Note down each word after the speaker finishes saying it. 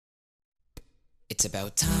It's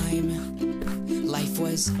about time. Life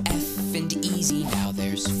was effing easy, now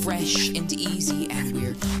there's fresh and easy, and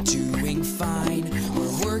we're doing fine.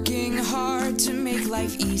 We're working hard to make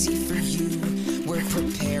life easy for you. We're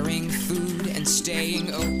preparing food and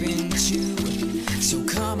staying open too. So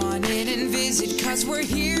come on in and visit, 'cause we're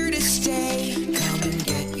here to stay. Come and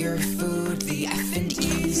get your food the effing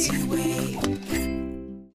easy way.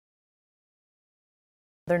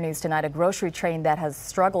 Other news tonight, a grocery chain that has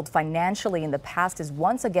struggled financially in the past is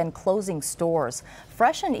once again closing stores.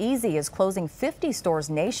 Fresh and Easy is closing 50 stores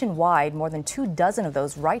nationwide, more than 24 of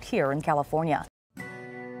those right here in California.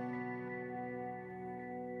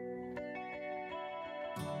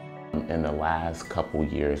 In the last couple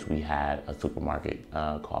years, we had a supermarket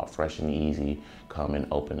called Fresh and Easy come and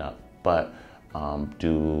open up. But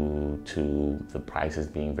due to the prices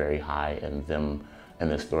being very high and them and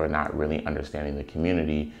the store not really understanding the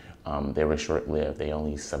community, they were short-lived. They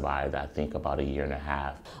only survived, I think, about a year and a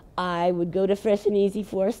half. I would go to Fresh and Easy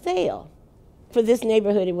for a sale. For this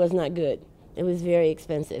neighborhood, it was not good. It was very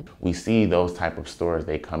expensive. We see those type of stores,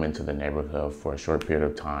 they come into the neighborhood for a short period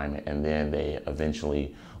of time and then they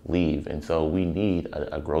eventually leave. And so we need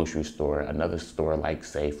a grocery store, another store like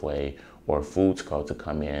Safeway or Foods Co. to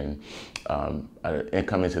come in and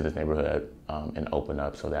come into this neighborhood and open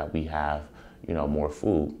up so that we have, you know, more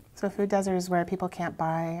food. So food desert is where people can't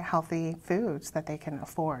buy healthy foods that they can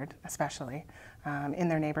afford, especially in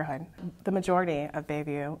their neighborhood. The majority of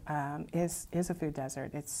Bayview is a food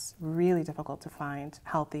desert. It's really difficult to find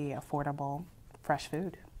healthy, affordable, fresh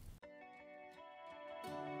food.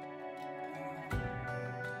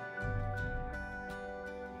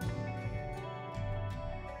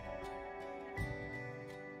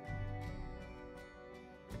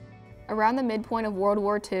 Around the midpoint of World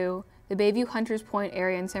War II, the Bayview Hunters Point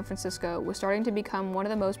area in San Francisco was starting to become one of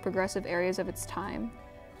the most progressive areas of its time,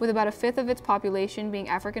 with about a fifth of its population being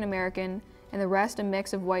African American and the rest a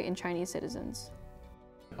mix of white and Chinese citizens.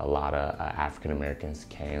 A lot of African Americans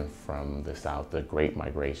came from the South, the Great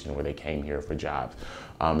Migration, where they came here for jobs.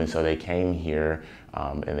 And so they came here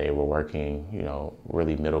and they were working, you know,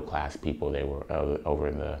 really middle class people. They were over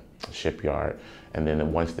in the shipyard. And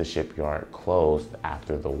then once the shipyard closed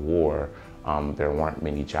after the war, there weren't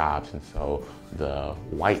many jobs. And so the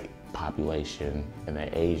white population and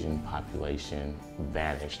the Asian population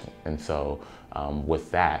vanished. And so with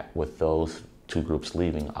those two groups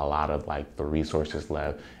leaving, a lot of like the resources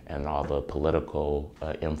left and all the political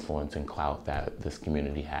influence and clout that this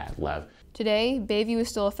community had left. Today, Bayview is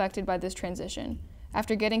still affected by this transition.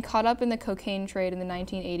 After getting caught up in the cocaine trade in the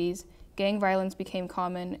 1980s, gang violence became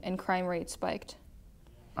common and crime rates spiked.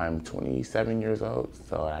 I'm 27 years old,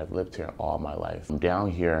 so I've lived here all my life. I'm down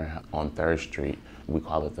here on 3rd Street, we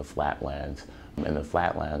call it the Flatlands. And the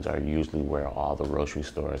Flatlands are usually where all the grocery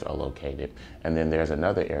stores are located. And then there's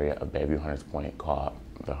another area of Bayview Hunters Point called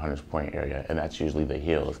the Hunters Point area, and that's usually the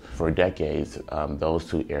hills. For decades, those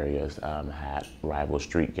two areas had rival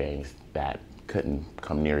street gangs that couldn't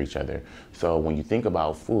come near each other. So when you think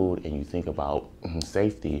about food and you think about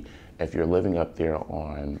safety, if you're living up there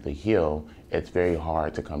on the hill, it's very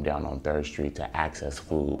hard to come down on 3rd Street to access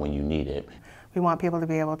food when you need it. We want people to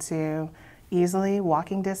be able to easily,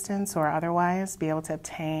 walking distance or otherwise, be able to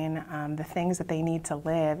obtain the things that they need to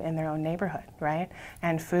live in their own neighborhood, right?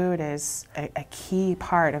 And food is a key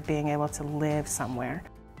part of being able to live somewhere.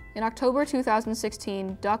 In October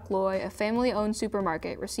 2016, Duck Loy, a family-owned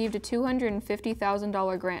supermarket, received a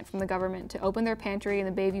 $250,000 grant from the government to open their pantry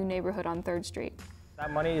in the Bayview neighborhood on 3rd Street.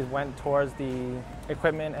 That money went towards the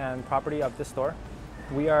equipment and property of this store.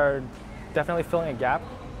 We are definitely filling a gap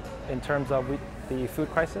in terms of the food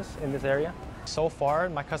crisis in this area. So far,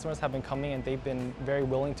 my customers have been coming and they've been very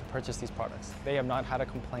willing to purchase these products. They have not had a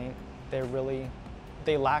complaint.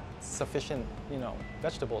 They lack sufficient,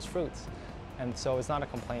 vegetables, fruits. And so it's not a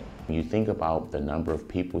complaint. When you think about the number of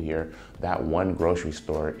people here, that one grocery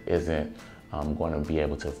store isn't going to be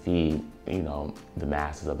able to feed, the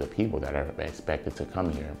masses of the people that are expected to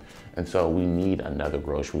come here. And so we need another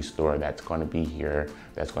grocery store that's going to be here,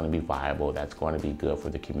 that's going to be viable, that's going to be good for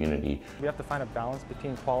the community. We have to find a balance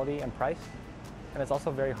between quality and price. And it's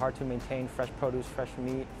also very hard to maintain fresh produce, fresh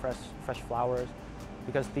meat, fresh flowers,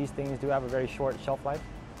 because these things do have a very short shelf life.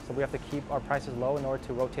 So we have to keep our prices low in order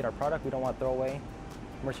to rotate our product. We don't want to throw away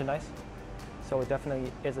merchandise. So it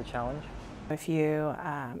definitely is a challenge. If you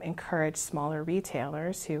encourage smaller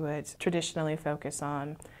retailers who would traditionally focus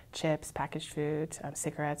on chips, packaged foods,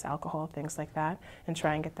 cigarettes, alcohol, things like that, and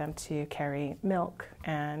try and get them to carry milk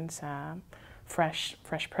and fresh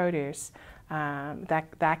produce,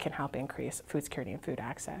 that can help increase food security and food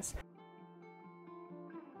access.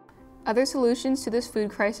 Other solutions to this food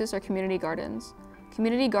crisis are community gardens.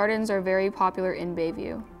 Community gardens are very popular in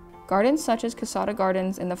Bayview. Gardens such as Casada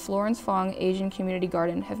Gardens and the Florence Fong Asian Community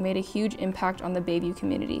Garden have made a huge impact on the Bayview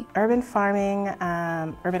community. Urban farming,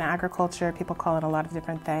 urban agriculture, people call it a lot of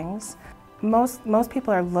different things. Most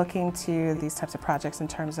people are looking to these types of projects in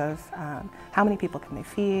terms of how many people can they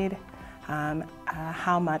feed,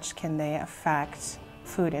 how much can they affect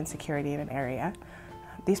food insecurity in an area.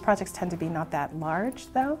 These projects tend to be not that large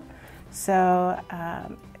though, so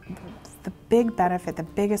the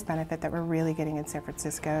biggest benefit that we're really getting in San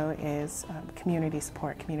Francisco is community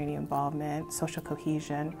support, community involvement, social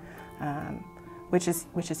cohesion, which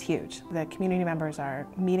is huge. The community members are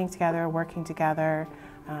meeting together, working together.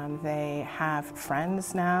 They have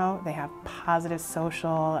friends now. They have positive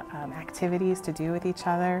social activities to do with each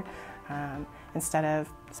other. Instead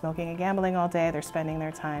of smoking and gambling all day, they're spending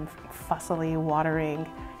their time fussily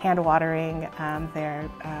hand watering their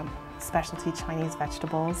specialty Chinese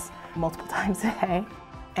vegetables multiple times a day.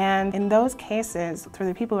 And in those cases, through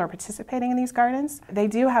the people who are participating in these gardens, they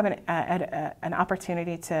do have an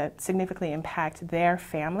opportunity to significantly impact their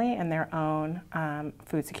family and their own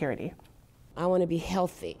food security. I want to be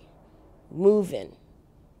healthy, moving,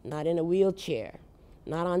 not in a wheelchair,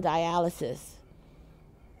 not on dialysis.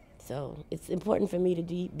 So it's important for me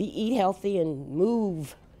to eat healthy and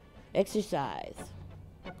move, exercise,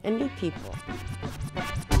 and meet people.